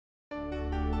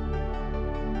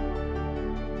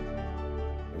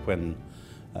when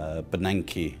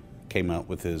Bernanke came out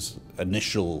with his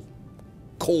initial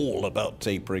call about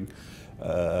tapering,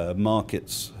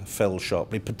 markets fell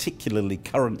sharply, particularly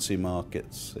currency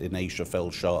markets in Asia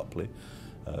fell sharply,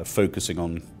 focusing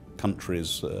on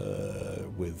countries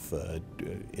in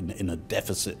a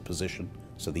deficit position,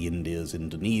 so the Indias,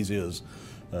 Indonesias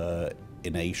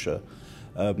in Asia.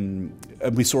 And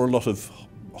we saw a lot of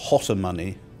hotter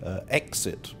money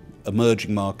exit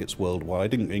emerging markets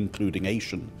worldwide, including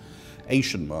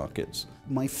Asian markets.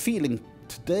 My feeling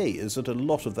today is that a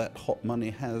lot of that hot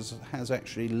money has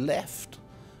actually left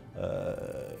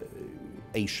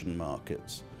Asian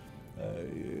markets.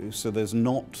 So there's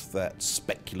not that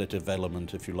speculative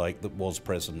element, if you like, that was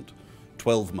present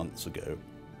 12 months ago.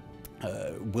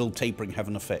 Will tapering have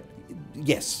an effect?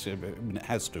 Yes, I mean, it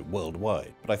has to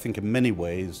worldwide. But I think in many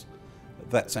ways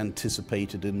that's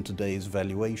anticipated in today's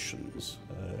valuations.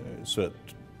 So at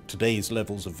today's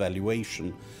levels of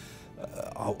valuation,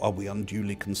 are we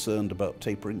unduly concerned about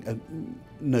tapering?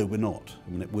 No, we're not.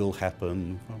 I mean, it will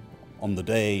happen. On the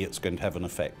day, it's going to have an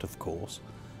effect, of course.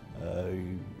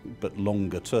 But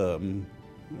longer term,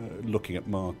 looking at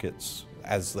markets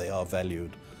as they are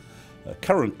valued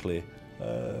currently,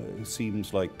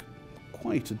 seems like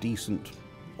quite a decent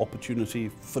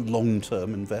opportunity for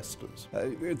long-term investors.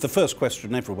 The first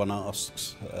question everyone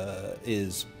asks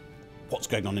is, what's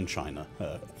going on in China?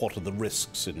 What are the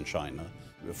risks in China?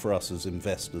 For us as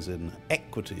investors in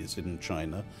equities in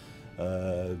China,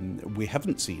 we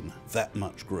haven't seen that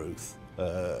much growth.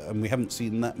 And we haven't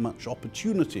seen that much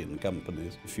opportunity in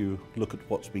companies. If you look at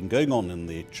what's been going on in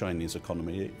the Chinese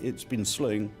economy, it's been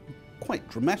slowing quite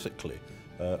dramatically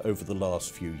over the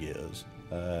last few years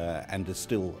and is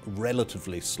still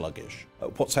relatively sluggish.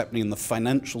 What's happening in the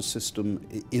financial system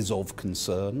is of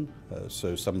concern.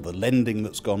 So some of the lending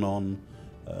that's gone on,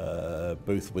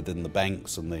 both within the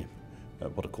banks and the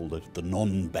what are called the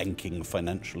non-banking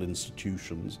financial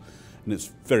institutions, and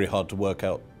it's very hard to work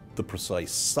out the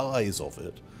precise size of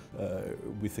it.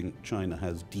 We think China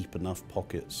has deep enough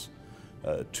pockets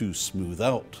to smooth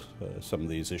out some of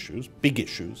these issues, big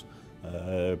issues,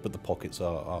 but the pockets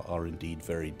are indeed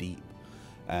very deep.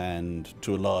 And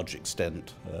to a large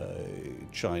extent,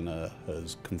 China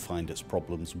has confined its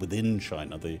problems within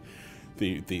China. The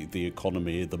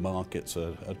economy, the markets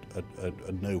are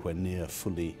nowhere near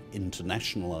fully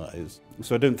internationalized.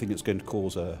 So I don't think it's going to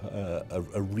cause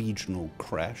a regional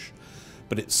crash.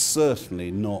 But it's certainly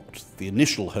not the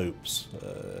initial hopes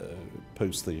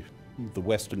post the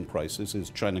Western crisis. Is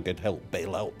China going to help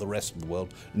bail out the rest of the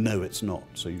world? No, it's not.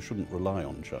 So you shouldn't rely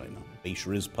on China.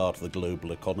 Asia is part of the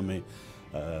global economy,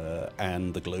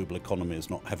 and the global economy is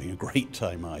not having a great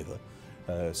time either.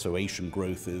 So Asian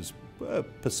growth is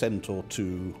 1% or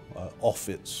 2% off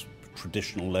its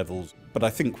traditional levels. But I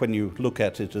think when you look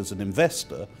at it as an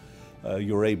investor,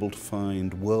 you're able to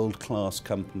find world-class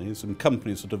companies and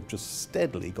companies that have just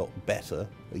steadily got better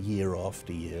year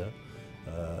after year,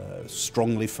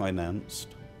 strongly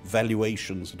financed,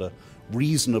 valuations that are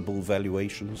reasonable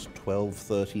valuations, 12,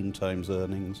 13 times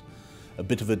earnings, a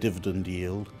bit of a dividend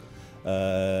yield,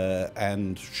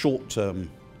 and short-term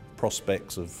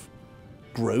prospects of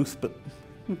growth, but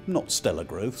not stellar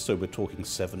growth. So we're talking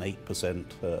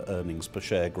 7–8% earnings per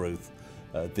share growth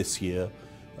this year,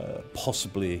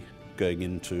 possibly going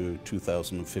into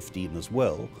 2015 as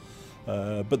well.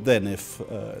 But then if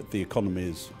the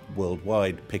economies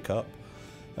worldwide pick up,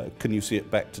 can you see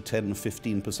it back to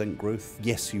 10–15% growth?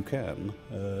 Yes, you can.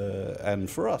 And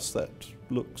for us, that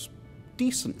looks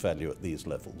decent value at these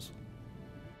levels.